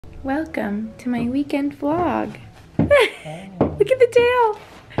Welcome to my weekend vlog. Look at the tail.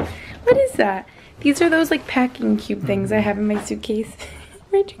 What is that? These are those like packing cube things I have in my suitcase.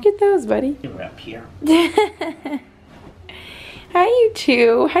 Where'd you get those, buddy? They're up here. Hi, you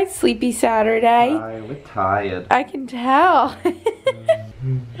two. Hi, Sleepy Saturday. Hi, we're tired. I can tell.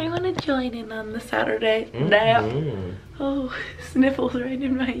 I want to join in on the Saturday nap. Oh, sniffles right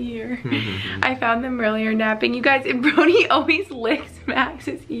in my ear. I found them earlier napping. You guys, and Brody always licks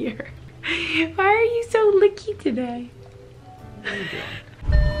Max's ear. Why are you so licky today?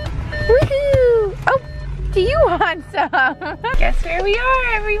 Woohoo! Oh, do you want some? Guess where we are,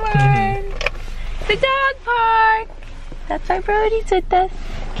 everyone? The dog park. That's why Brody's with us.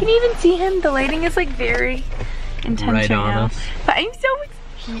 Can you even see him? The lighting is like very intense right now. But I'm so excited.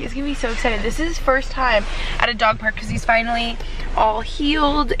 He is gonna be so excited. This is his first time at a dog park because he's finally all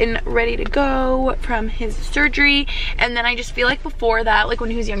healed and ready to go from his surgery. And then I just feel like before that, like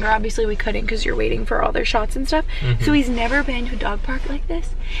when he was younger, obviously we couldn't because you're waiting for all their shots and stuff. So he's never been to a dog park like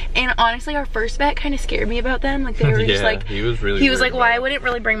this. And honestly, our first vet kind of scared me about them. Like they were just like, he was like, well, I wouldn't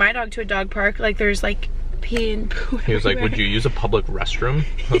really bring my dog to a dog park. Like there's like pee and poo everywhere. He was like, would you use a public restroom?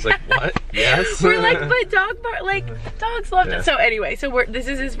 I was like, what? Yes. We're like, but dog park, like dogs love it. So anyway, so this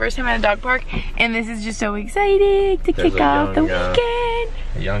is his first time at a dog park, and this is just so exciting to kick off the weekend.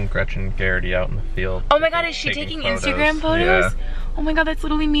 A young Gretchen Geraghty out in the field. Oh my god, is she taking Instagram photos? Yeah. Oh my god, that's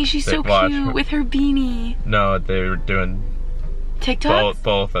literally me. She's so cute with her beanie. No, they were doing TikToks?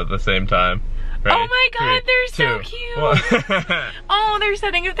 both at the same time. Ready? Oh my god, they're so 2, cute. 1. Oh, they're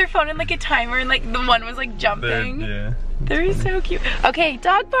setting up their phone in like a timer and like the one was like jumping. Yeah. They're so cute. Okay,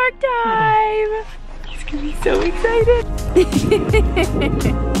 dog park time. He's gonna be so excited.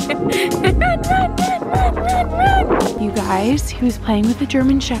 Run, run, run, run, run, run. You guys, he was playing with a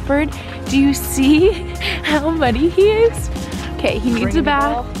German Shepherd. Do you see how muddy he is? Okay, he needs a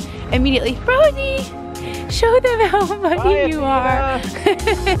bath immediately. Brody! Show them how muddy you are.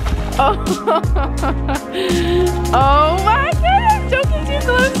 Oh my goodness, don't get too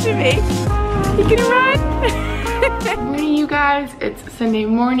close to me. You gonna run? Good morning, you guys. It's Sunday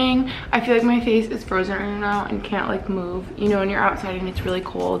morning. I feel like my face is frozen right now and can't like move. You know when you're outside and it's really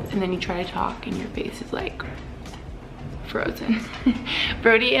cold and then you try to talk and your face is like frozen.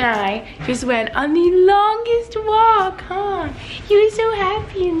 Brody and I just went on the longest walk, huh? You were so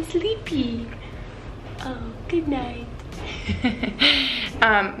happy and sleepy. Oh, good night.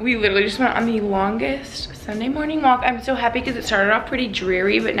 We literally just went on the longest Sunday morning walk. I'm so happy because it started off pretty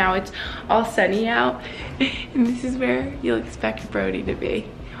dreary, but now it's all sunny out. And this is where you'll expect Brody to be.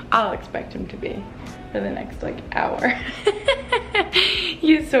 I'll expect him to be for the next like hour.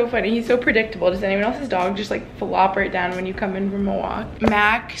 He is so funny. He's so predictable. Does anyone else's dog just like flop right down when you come in from a walk?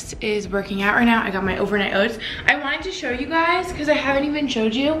 Max is working out right now. I got my overnight oats. I wanted to show you guys because I haven't even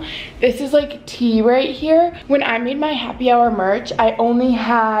showed you. This is like tea right here. When I made my happy hour merch, I only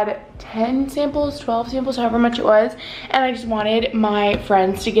had 10 samples, 12 samples, however much it was, and I just wanted my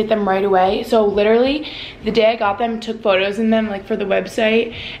friends to get them right away. So literally the day I got them, took photos in them like for the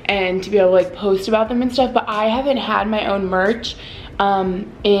website and to be able to like post about them and stuff, but I haven't had my own merch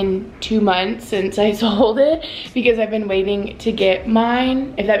in 2 months since I sold it because I've been waiting to get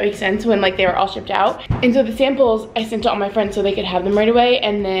mine, if that makes sense, when like they were all shipped out. And so the samples I sent to all my friends so they could have them right away,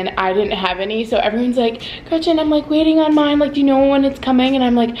 and then I didn't have any, so everyone's like, Gretchen, I'm like waiting on mine, like do you know when it's coming? And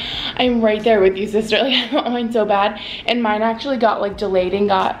I'm like, I'm right there with you, sister. Like I want mine so bad. And mine actually got like delayed and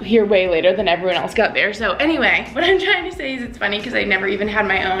got here way later than everyone else got there. So anyway, what I'm trying to say is it's funny because I never even had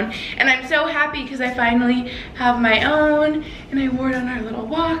my own, and I'm so happy because I finally have my own, and I wore it on our little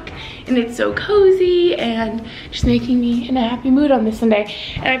walk, and it's so cozy and just making me in a happy mood on this Sunday.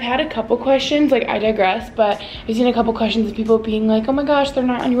 And I've had a couple questions, like I digress, but I've seen a couple questions of people being like, oh my gosh, they're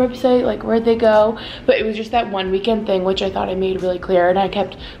not on your website, like where'd they go? But it was just that one weekend thing, which I thought I made really clear, and I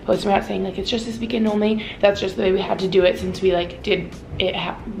kept posting about saying like it's just this weekend only. That's just the way we had to do it since we like did it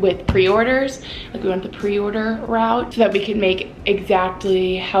with pre-orders. Like we went the pre-order route so that we could make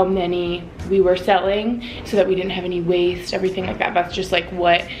exactly how many we were selling so that we didn't have any waste, everything like that. That's just like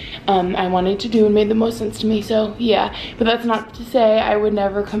what I wanted to do and made the most sense to me. So yeah, but that's not to say I would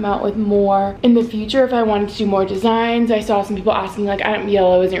never come out with more in the future if I wanted to do more designs. I saw some people asking like,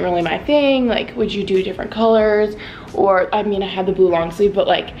 yellow isn't really my thing, like would you do different colors? Or I mean, I had the blue long sleeve, but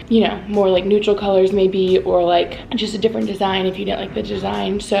like, you know, more like neutral colors maybe, or like just a different design if you didn't like the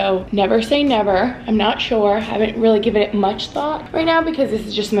design. So never say never. I'm not sure. I haven't really given it much thought right now because this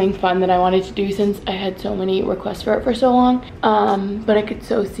is just something fun that I wanted to do since I had so many requests for it for so long. But I could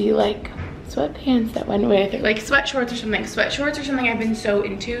so see like sweatpants that went with, or like sweat shorts or something. Sweat shorts or something I've been so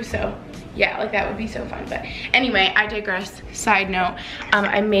into, so yeah, like that would be so fun. But anyway, I digress. Side note,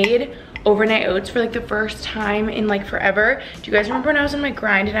 I made overnight oats for like the first time in like forever. Do you guys remember when I was on my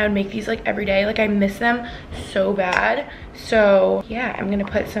grind and I would make these like every day? Like I miss them so bad. So yeah, I'm gonna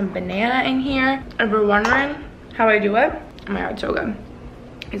put some banana in here. If you're wondering how I do it, oh my god, so good.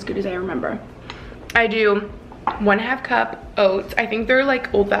 As good as I remember. I do 1/2 cup oats. I think they're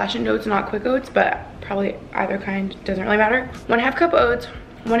like old-fashioned oats, not quick oats, but probably either kind, doesn't really matter. 1/2 cup oats,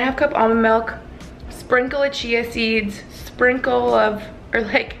 1/2 cup almond milk, sprinkle of chia seeds, sprinkle of, or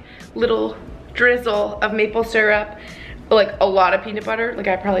like little drizzle of maple syrup, like a lot of peanut butter. Like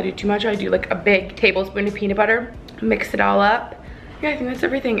I probably do too much. I do like a big tablespoon of peanut butter, mix it all up. Yeah, I think that's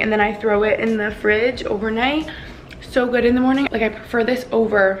everything. And then I throw it in the fridge overnight. So good in the morning. Like I prefer this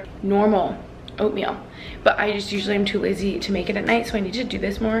over normal oatmeal, but I just usually am too lazy to make it at night, so I need to do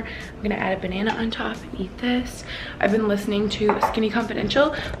this more. I'm gonna add a banana on top and eat this. I've been listening to Skinny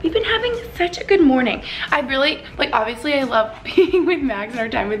Confidential. We've been having such a good morning. I really, like obviously I love being with Max and our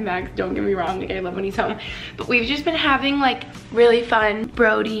time with Max, don't get me wrong, like I love when he's home, but we've just been having like really fun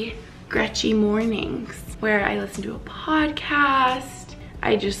Brody, Gretchen mornings where I listen to a podcast.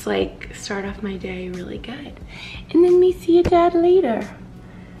 I just like start off my day really good. And then we see your dad later.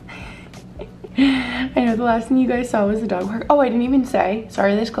 I know the last thing you guys saw was the dog park. Oh, I didn't even say,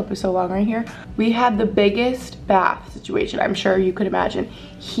 sorry this clip is so long right here. We had the biggest bath situation I'm sure you could imagine.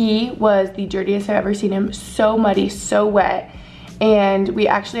 He was the dirtiest I've ever seen him, so muddy, so wet. And we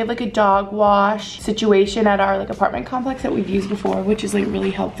actually have like a dog wash situation at our like apartment complex that we've used before, which is like really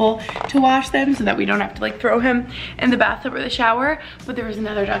helpful to wash them so that we don't have to like throw him in the bathtub or the shower. But there was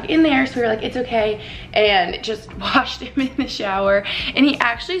another dog in there, so we were like, it's okay, and just washed him in the shower. And he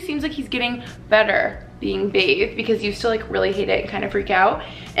actually seems like he's getting better being bathed, because he used to like really hate it and kind of freak out,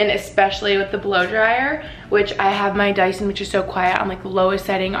 and especially with the blow dryer, which I have my Dyson, which is so quiet on like the lowest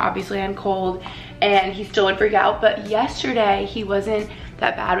setting, obviously on cold, and he still would freak out. But yesterday he wasn't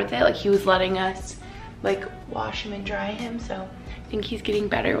that bad with it. Like he was letting us like wash him and dry him, so I think he's getting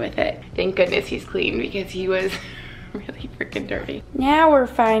better with it. Thank goodness he's clean, because he was really freaking dirty. Now we're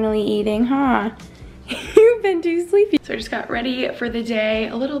finally eating, huh? You've been too sleepy. So I just got ready for the day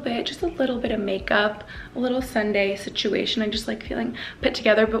a little bit, just a little bit of makeup, a little Sunday situation. I just like feeling put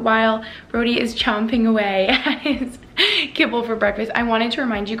together. But while Brody is chomping away at his kibble for breakfast, I wanted to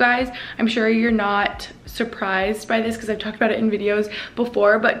remind you guys, I'm sure you're not surprised by this because I've talked about it in videos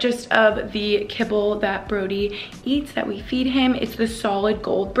before, but just of the kibble that Brody eats, that we feed him. It's the Solid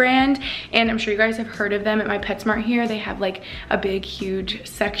Gold brand, and I'm sure you guys have heard of them. At my PetSmart here, they have like a big huge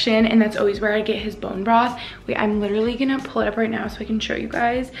section, and that's always where I get his bone broth. Wait, I'm literally gonna pull it up right now so I can show you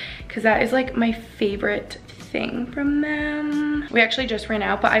guys, because that is like my favorite thing from them. We actually just ran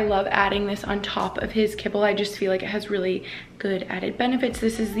out, but I love adding this on top of his kibble. I just feel like it has really good added benefits.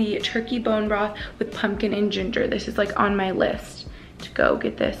 This is the turkey bone broth with pumpkin and ginger. This is like on my list to go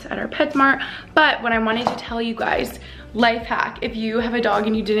get this at our PetSmart. But what I wanted to tell you guys, life hack, if you have a dog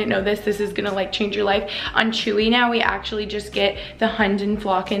and you didn't know this is gonna like change your life. On Chewy now, we actually just get the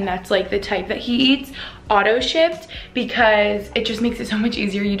Flocken, that's like the type that he eats, auto shipped, because it just makes it so much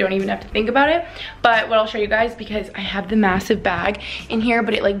easier. You don't even have to think about it. But what I'll show you guys, because I have the massive bag in here,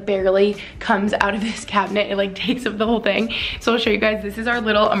 but it like barely comes out of this cabinet, it like takes up the whole thing. So I'll show you guys, this is our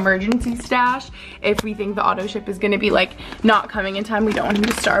little emergency stash if we think the auto ship is gonna be like not coming in time. We don't want him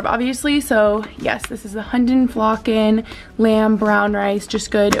to starve, obviously. So yes, this is the Flocken lamb brown rice,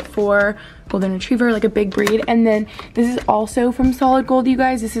 just good for golden retriever, like a big breed. And then this is also from Solid Gold, you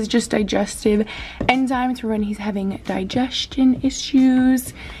guys. This is just digestive enzymes for when he's having digestion issues,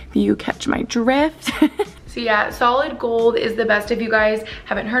 if you catch my drift. So yeah, Solid Gold is the best. If you guys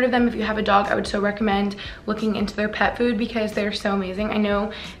haven't heard of them, if you have a dog, I would so recommend looking into their pet food, because they're so amazing. I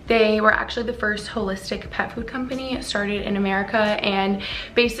know they were actually the first holistic pet food company started in America, and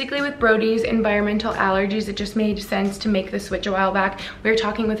basically with Brody's environmental allergies, it just made sense to make the switch a while back. We were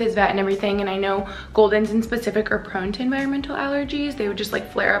talking with his vet and everything, and I know Goldens in specific are prone to environmental allergies. They would just like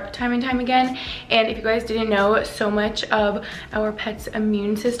flare up time and time again. And if you guys didn't know, so much of our pet's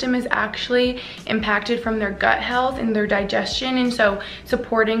immune system is actually impacted from their gut health and their digestion, and so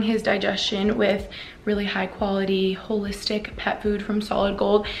supporting his digestion with really high quality holistic pet food from Solid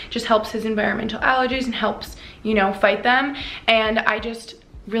Gold just helps his environmental allergies and helps, you know, fight them. And I just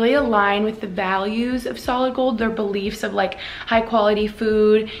really align with the values of Solid Gold, their beliefs of like high quality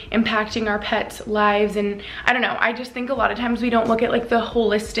food impacting our pets' lives. And I don't know, I just think a lot of times we don't look at like the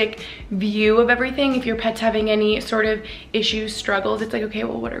holistic view of everything. If your pet's having any sort of issues, struggles, it's like, okay,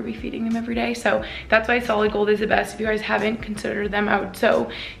 well, what are we feeding them every day? So that's why Solid Gold is the best. If you guys haven't considered them, I would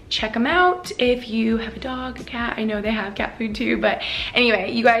so check them out if you have a dog, a cat. I know they have cat food too, but anyway,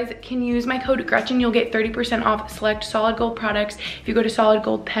 you guys can use my code Gretchen. You'll get 30% off select Solid Gold products if you go to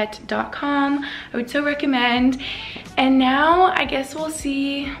solidgoldpet.com. I would so recommend. And now I guess we'll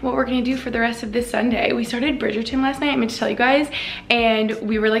see what we're gonna do for the rest of this Sunday. We started Bridgerton last night, I meant to tell you guys, and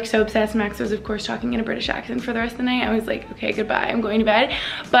we were like so obsessed. Max was of course talking in a British accent for the rest of the night. I was like, okay, goodbye, I'm going to bed.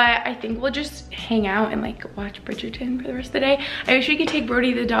 But I think we'll just hang out and like watch Bridgerton for the rest of the day. I wish we could take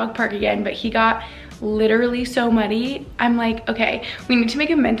Brody to the dog park again, but he got literally so muddy. I'm like, okay, we need to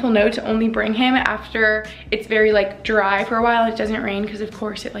make a mental note to only bring him after it's very like dry for a while and it doesn't rain, because of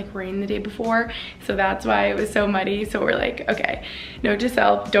course it like rained the day before, so that's why it was so muddy. So we're like, okay, note to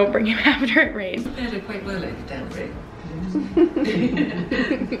self, don't bring him after it rains. Quite well over down Rick.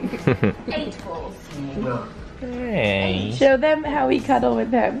 8 balls. Hey. Show them how we cuddle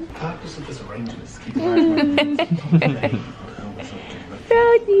with him. Purpose of this arrangement is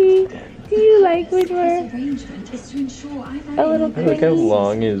Brody, do you like when we're Arrangement is to ensure I a little Look how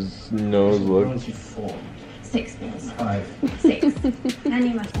long his nose looks. 6 balls. 5. 6. And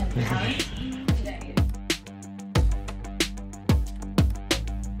you must have the power.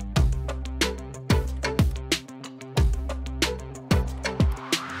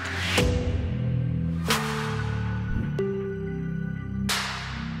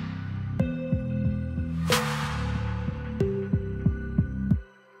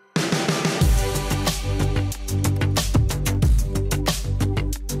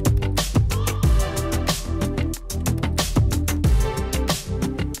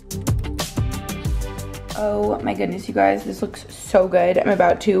 Oh my goodness, you guys, this looks so good. I'm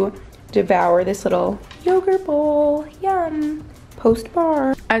about to devour this little yogurt bowl. Yum. Post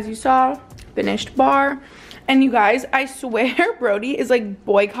bar. As you saw, finished bar. And you guys, I swear Brody is like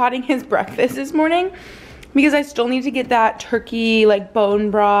boycotting his breakfast this morning because I still need to get that turkey like bone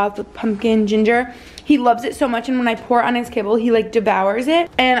broth with pumpkin ginger. He loves it so much, and when I pour it on his kibble, he like devours it.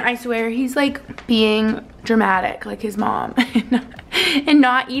 And I swear he's like being dramatic like his mom and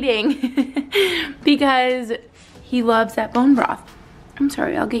not eating because he loves that bone broth. I'm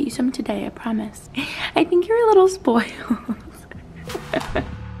sorry, I'll get you some today, I promise. I think you're a little spoiled.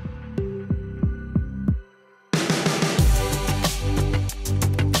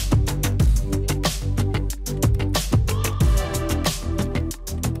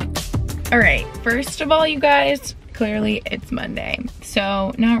 All right, first of all, you guys, clearly it's Monday.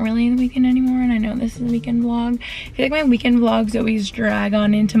 So not really the weekend anymore, and I know this is a weekend vlog. I feel like my weekend vlogs always drag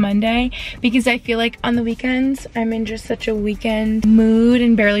on into Monday because I feel like on the weekends, I'm in just such a weekend mood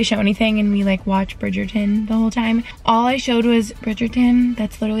and barely show anything, and we like watch Bridgerton the whole time. All I showed was Bridgerton.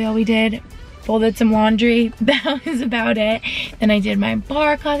 That's literally all we did. Folded some laundry, that was about it. Then I did my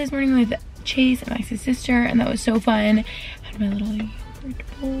bar class this morning with Chase and Max's sister, and that was so fun. Had my little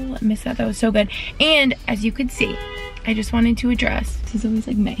I missed that. That was so good. And as you could see, I just wanted to address, this is always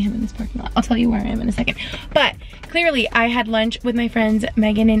like mayhem in this parking lot. I'll tell you where I am in a second. But clearly I had lunch with my friends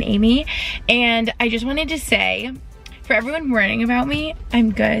Megan and Amy, and I just wanted to say, for everyone worrying about me,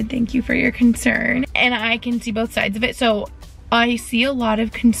 I'm good. Thank you for your concern. And I can see both sides of it. So I see a lot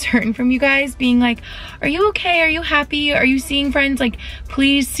of concern from you guys being like, are you okay? Are you happy? Are you seeing friends? Like,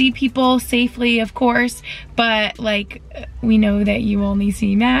 please see people safely, of course. But like, we know that you only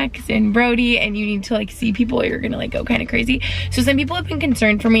see Max and Brody, and you need to like see people or you're gonna like go kind of crazy. So some people have been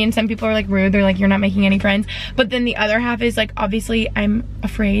concerned for me, and some people are like rude. They're like, you're not making any friends. But then the other half is like, obviously I'm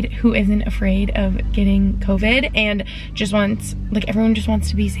afraid. Who isn't afraid of getting COVID? And just wants, like, everyone just wants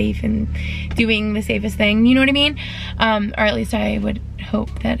to be safe and doing the safest thing. You know what I mean? Or at least I would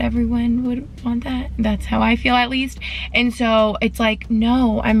hope that everyone would want that. That's how I feel, at least. And so it's like,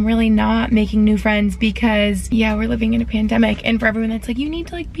 no, I'm really not making new friends because yeah, we're living in a pandemic. And for everyone that's like, you need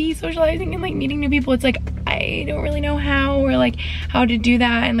to like be socializing and like meeting new people, it's like, I don't really know how, or like how to do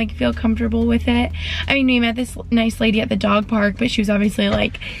that and like feel comfortable with it. I mean, we met this nice lady at the dog park, but she was obviously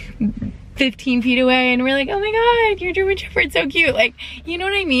like 15 feet away, and we're like, oh my god, your German Shepherd's so cute. Like, you know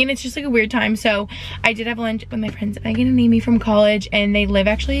what I mean? It's just like a weird time. So I did have lunch with my friends Megan and Amy from college, and they live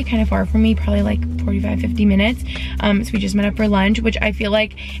actually kind of far from me, probably like 45-50 minutes. So we just met up for lunch, which I feel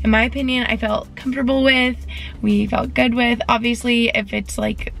like, in my opinion, I felt comfortable with, we felt good with. Obviously, if it's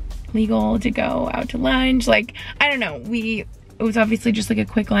like legal to go out to lunch, like, I don't know, we it was obviously just like a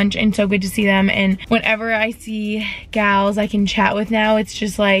quick lunch and so good to see them. And whenever I see gals I can chat with now, it's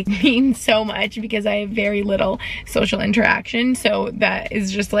just like means so much because I have very little social interaction. So that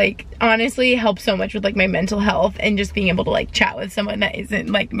is just like honestly helps so much with like my mental health and just being able to like chat with someone that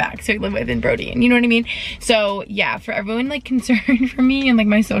isn't like Max who I live with and Brody, and you know what I mean? So yeah, for everyone like concerned for me and like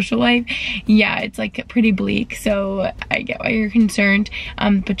my social life, yeah, it's like pretty bleak. So I get why you're concerned,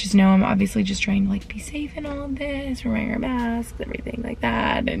 but just know I'm obviously just trying to like be safe in all of this. We're wearing our masks, everything like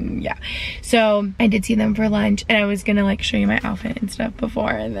that, and yeah. So I did see them for lunch, and I was gonna like show you my outfit and stuff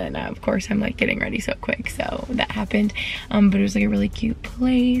before, and then of course I'm like getting ready so quick, so that happened. But it was like a really cute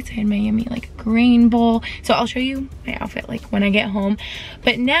place. I had Miami like a grain bowl, so I'll show you my outfit like when I get home.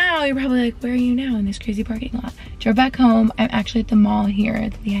 But now you're probably like, where are you now in this crazy parking lot? Drove back home. I'm actually at the mall here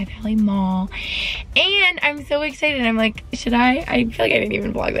at the Lehigh Valley Mall, and I'm so excited. I'm like, should I feel like I didn't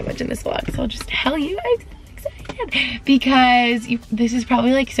even vlog that much in this vlog, so I'll just tell you I'm so excited because this is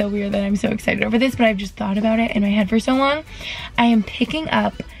probably like so weird that I'm so excited over this, but I've just thought about it in my head for so long. I am picking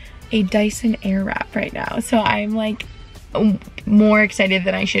up a Dyson Airwrap right now, so I'm like more excited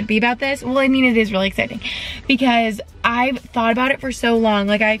than I should be about this. Well, I mean, it is really exciting because I've thought about it for so long.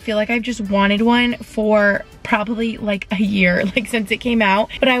 Like, I feel like I've just wanted one for probably like a year, like since it came out.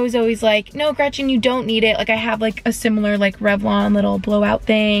 But I was always like, no, Gretchen, you don't need it. Like, I have like a similar like Revlon little blowout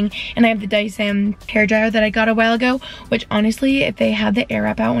thing, and I have the Dyson hairdryer that I got a while ago, which honestly, if they had the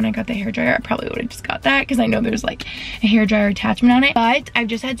Airwrap out when I got the hairdryer, I probably would have just got that because I know there's like a hairdryer attachment on it. But I've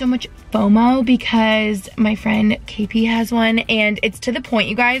just had so much FOMO because my friend KP has one, and it's to the point,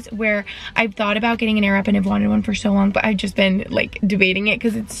 you guys, where I've thought about getting an Airwrap and I've wanted one for so long, but I've just been like debating it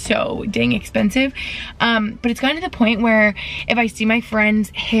because it's so dang expensive. But it's gotten to the point where if I see my friend's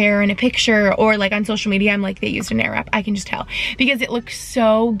hair in a picture or like on social media, I'm like, they used an Airwrap. I can just tell because it looks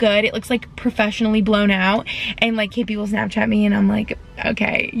so good. It looks like professionally blown out, and like KP will Snapchat me and I'm like,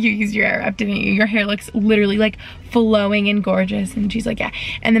 okay, you used your Airwrap, didn't you? Your hair looks literally like flowing and gorgeous. And she's like, yeah.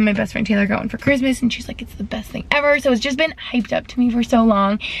 And then my best friend Taylor got one for Christmas, and she's like, it's the best thing ever. So it's just been hyped up to me for so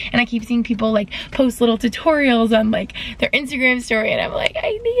long, and I keep seeing people like post little tutorials on like their Instagram story, and I'm like,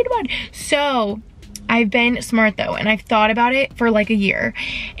 I need one. So I've been smart though, and I've thought about it for like a year,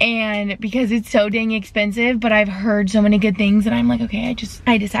 and because it's so dang expensive, but I've heard so many good things, and I'm like, okay,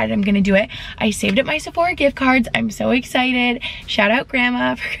 I decided I'm gonna do it. I saved up my Sephora gift cards. I'm so excited. Shout out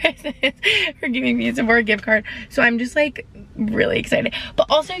Grandma for Christmas for giving me a Sephora gift card. So I'm just like really excited. But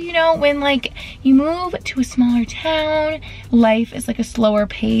also, you know, when like you move to a smaller town, life is like a slower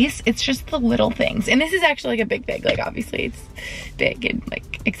pace. It's just the little things, and this is actually like a big thing. Like, obviously it's big and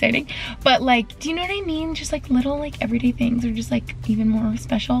like exciting, but like, do you know what I mean? Just like little like everyday things are just like even more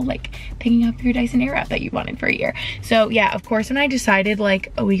special, like picking up your Dyson Airwrap that you wanted for a year. So yeah, of course, when I decided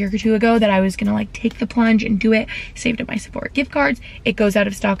like a week or two ago that I was gonna like take the plunge and do it, saved up my Sephora gift cards. It goes out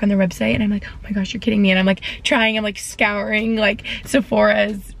of stock on their website, and I'm like, oh my gosh, you're kidding me. And I'm like I'm like scouring like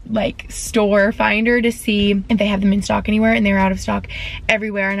Sephora's like store finder to see if they have them in stock anywhere, and they're out of stock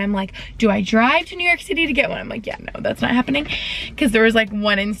everywhere. And I'm like, do I drive to New York City to get one? I'm like, yeah, no, that's not happening, because there was like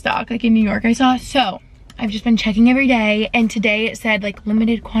one in stock like in New York I saw. So I've just been checking every day, and today it said like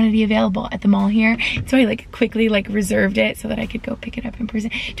limited quantity available at the mall here, so I like quickly like reserved it so that I could go pick it up in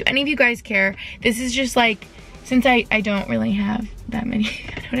person. Do any of you guys care? This is just like, since I don't really have that many,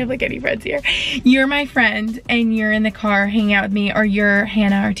 I don't have like any friends here. You're my friend, and you're in the car hanging out with me, or you're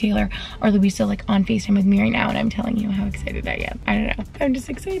Hannah or Taylor or Louisa like on FaceTime with me right now, and I'm telling you how excited I am. I don't know, I'm just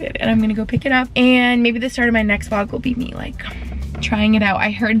excited, and I'm gonna go pick it up, and maybe the start of my next vlog will be me like trying it out.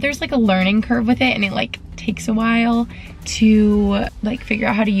 I heard there's like a learning curve with it, and it like takes a while to like figure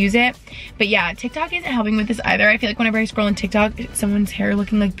out how to use it. But yeah, TikTok isn't helping with this either. I feel like whenever I scroll on TikTok, someone's hair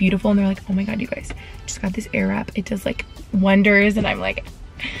looking like beautiful, and they're like, oh my god, you guys just got this Airwrap, it does like wonders, and I'm like,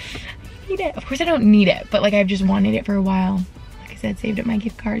 I need it. Of course I don't need it, but like I've just wanted it for a while. Like I said, saved up my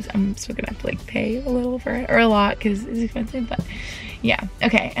gift cards. I'm still gonna have to like pay a little for it, or a lot, because it's expensive. But yeah,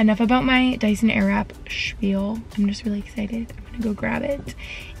 okay, enough about my Dyson Airwrap spiel. I'm just really excited. I'm gonna go grab it,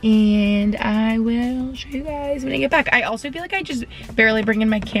 and I will show you guys when I get back. I also feel like I just barely bring in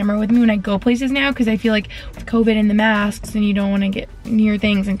my camera with me when I go places now, because I feel like with COVID and the masks, and you don't want to get near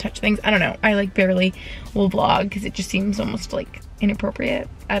things and touch things. I don't know, I like barely will vlog because it just seems almost like inappropriate.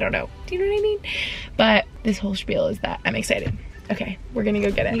 I don't know, do you know what I mean? But this whole spiel is that I'm excited. Okay, we're gonna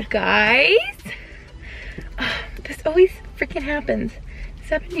go get it. You guys, this always freaking happens. This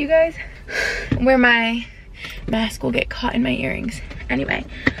happened to you guys? Where my mask will get caught in my earrings. Anyway,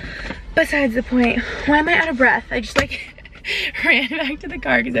 besides the point, why am I out of breath? I just like ran back to the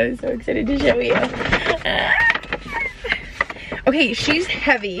car because I was so excited to show you. Okay, she's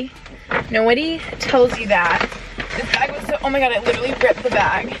heavy. Nobody tells you that. This bag was so, Oh my god, I literally ripped the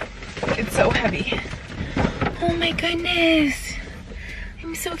bag. It's so heavy. Oh my goodness.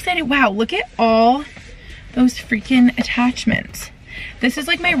 I'm so excited. Wow, look at all those freaking attachments. This is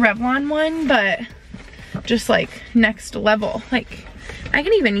like my Revlon one, but just like next level. Like, I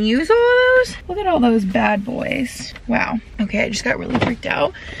can even use all of those. Look at all those bad boys. Wow. Okay, I just got really freaked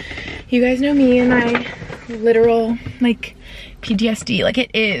out. You guys know me and my literal like PTSD. Like,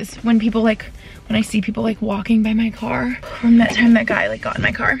 it is when people like, when I see people like walking by my car from that time that guy like got in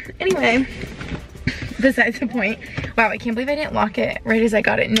my car. Anyway, besides the point. Wow, I can't believe I didn't lock it right as I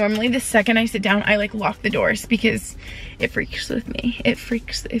got it. Normally the second I sit down, I like lock the doors because it freaks with me. It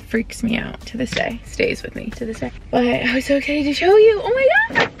freaks me out to this day. Stays with me to this day. But I was so excited to show you. Oh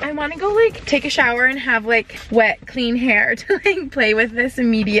my god. I want to go like take a shower and have like wet, clean hair to like play with this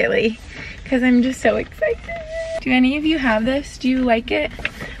immediately. Because I'm just so excited. Do any of you have this? Do you like it?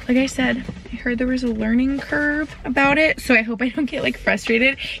 Like I said, I heard there was a learning curve about it, so I hope I don't get like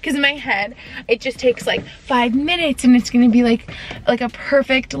frustrated, because in my head it just takes like 5 minutes and it's gonna be like a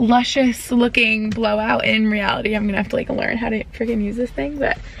perfect luscious looking blowout. In reality, I'm gonna have to like learn how to freaking use this thing.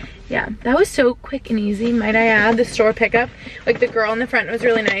 But yeah, that was so quick and easy, might I add. The store pickup, like the girl in the front was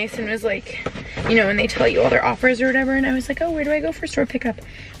really nice and was like, you know, when they tell you all their offers or whatever, and I was like, oh, where do I go for store pickup?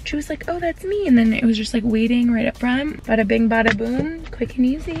 She was like, oh, that's me. And then it was just like waiting right up front. Bada bing, bada boom, quick and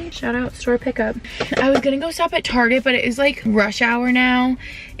easy. Shout out store pickup. I was gonna go stop at Target, but it is like rush hour now,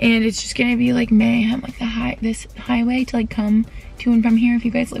 and it's just gonna be like mayhem. Like this highway to like come to and from here, if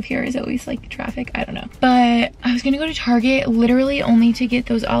you guys live here, is always like traffic. I don't know. But I was gonna go to Target literally only to get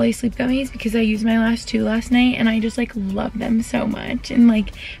those Ollie sleep gummies, because I used my last 2 last night and I just like love them so much, and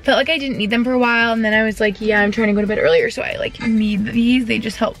like felt like I didn't need them for a while, and then I was like, yeah, I'm trying to go to bed earlier, so I like need these. They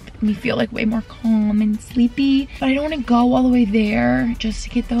just help me feel like way more calm and sleepy. But I don't want to go all the way there just to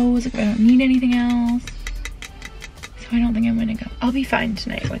get those if I don't need anything else. So I don't think I'm gonna go. I'll be fine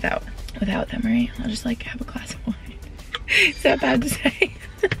tonight without them, right? I'll just like have a glass of wine. Is that bad to say?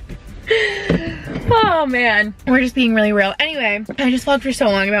 Oh man, we're just being really real. Anyway, I just vlogged for so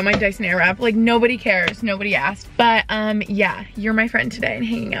long about my Dyson Airwrap. Like, nobody cares, nobody asked. But yeah, you're my friend today and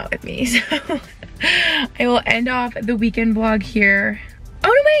hanging out with me. So I will end off the weekend vlog here. Oh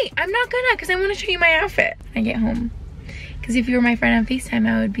no, wait, I'm not gonna, because I want to show you my outfit when I get home. Because if you were my friend on FaceTime,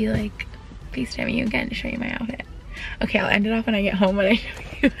 I would be like FaceTiming you again to show you my outfit. Okay, I'll end it off when I get home when I show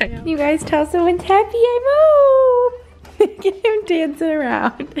you my outfit. You guys tell someone's happy I'm home. Get him dancing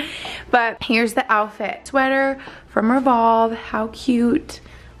around. But here's the outfit. Sweater from Revolve. How cute.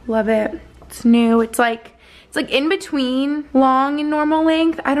 Love it. It's new. It's like in between long and normal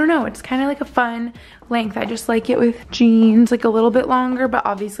length. I don't know. It's kind of like a fun length. I just like it with jeans, like a little bit longer, but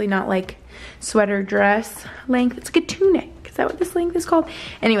obviously not like sweater dress length. It's like a tunic. Is that what this length is called?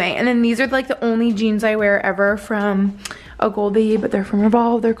 Anyway, and then these are like the only jeans I wear ever from a Goldie, but they're from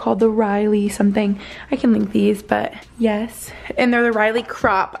Revolve. They're called the Riley something. I can link these, but yes. And they're the Riley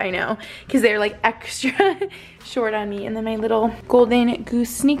crop, I know, because they're like extra short on me. And then my little golden goose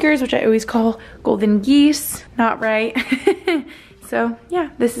sneakers, which I always call golden geese. Not right. So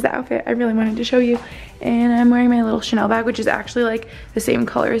yeah, this is the outfit I really wanted to show you. And I'm wearing my little Chanel bag, which is actually like the same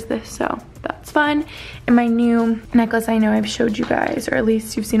color as this, so that's fun. And my new necklace, I know I've showed you guys, or at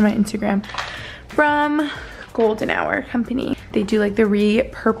least you've seen my Instagram, from Golden Hour Company. They do like the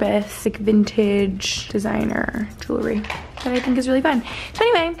repurpose, like vintage designer jewelry that I think is really fun. So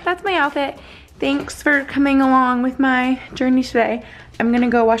anyway, that's my outfit. Thanks for coming along with my journey today. I'm gonna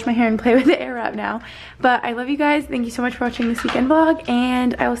go wash my hair and play with the Airwrap now. But I love you guys. Thank you so much for watching this weekend vlog,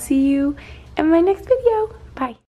 and I will see you in my next video. Bye.